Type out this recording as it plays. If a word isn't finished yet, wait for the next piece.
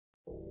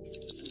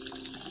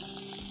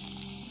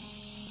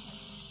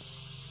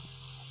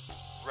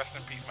Rest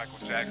in peace, Michael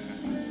Jackson.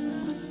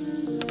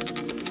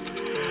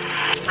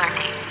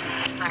 SlurRty.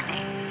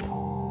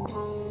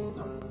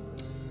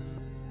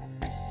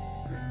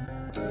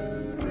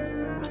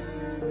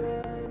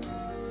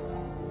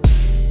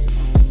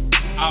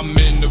 I'm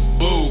in the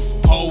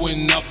booth,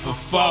 pulling up a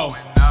foe.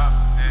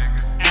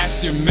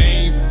 Ask your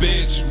main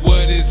bitch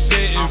what it's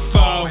hitting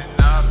for.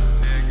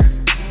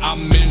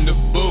 I'm in the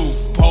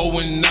booth,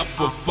 pulling up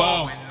a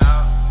foe.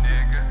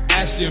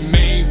 Ask your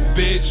main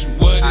bitch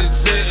what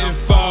it's hitting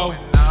for.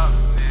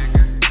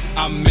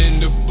 I'm in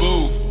the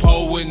booth,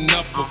 pulling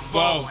up a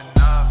foe.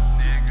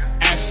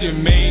 Ask your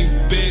main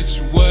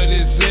bitch what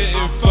it's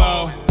hitting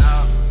for.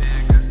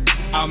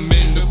 I'm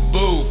in the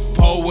booth,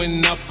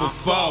 pulling up a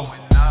foe.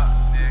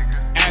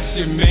 Ask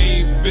your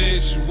main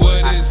bitch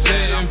what it's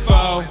hitting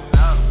for.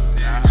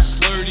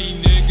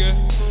 SlurRty nigga,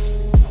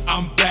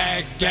 I'm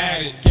back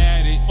at it.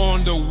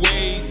 On the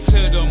way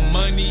to the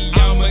money,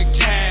 I'ma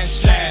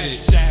cash at it.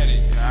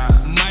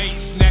 Might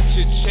snatch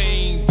a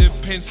chain,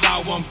 depends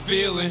how I'm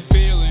feeling.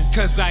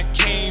 Cause I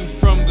came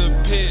from the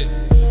pit,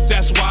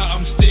 that's why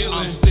I'm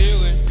stealing.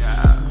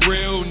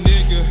 Real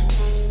nigga,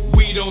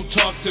 we don't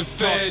talk to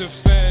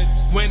feds.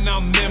 When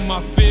I'm in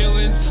my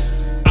feelings,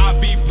 I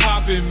be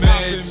popping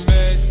meds.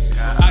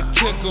 I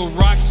took a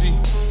Roxy,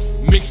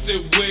 mixed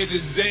it with a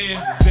Zan.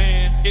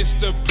 It's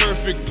the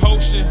perfect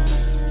potion,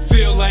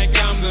 feel like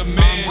I'm the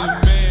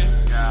man.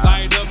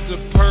 Light up the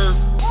perk,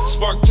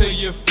 spark till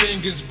your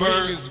fingers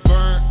burn.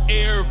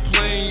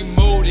 Airplane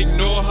mode,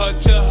 ignore her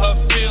till her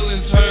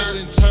feelings hurt.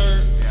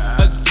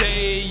 A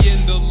day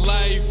in the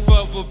life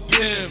of a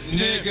pimp,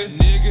 nigga.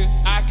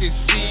 I can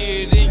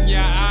see it in your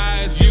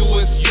eyes, you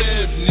a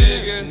simp,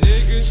 nigga.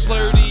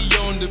 SlurRty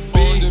on the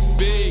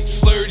beat,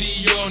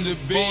 SlurRty on the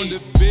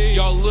beat.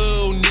 Y'all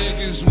little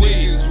niggas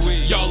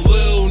weak, y'all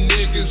little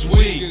niggas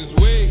weak.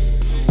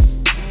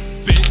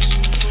 Bitch.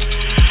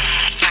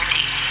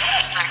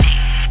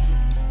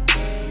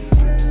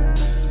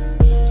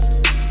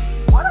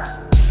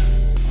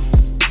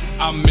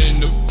 I'm in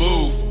the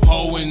booth,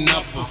 pulling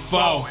up a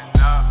foe.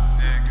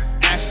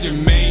 Ask your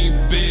main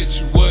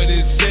bitch what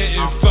it's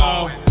hitting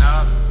for.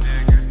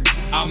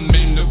 I'm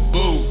in the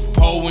booth,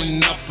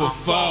 pulling up a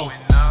foe.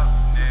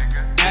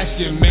 Ask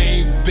your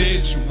main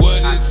bitch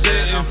what it's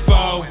hitting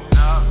for.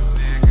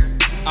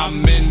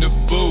 I'm in the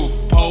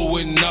booth,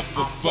 pulling up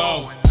a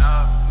foe.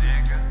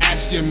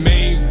 Ask your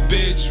main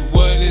bitch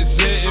what it's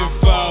hitting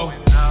for.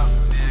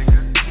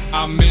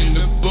 I'm in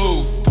the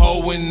booth,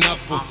 pulling up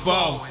a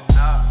foe.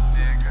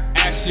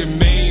 Ask your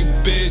main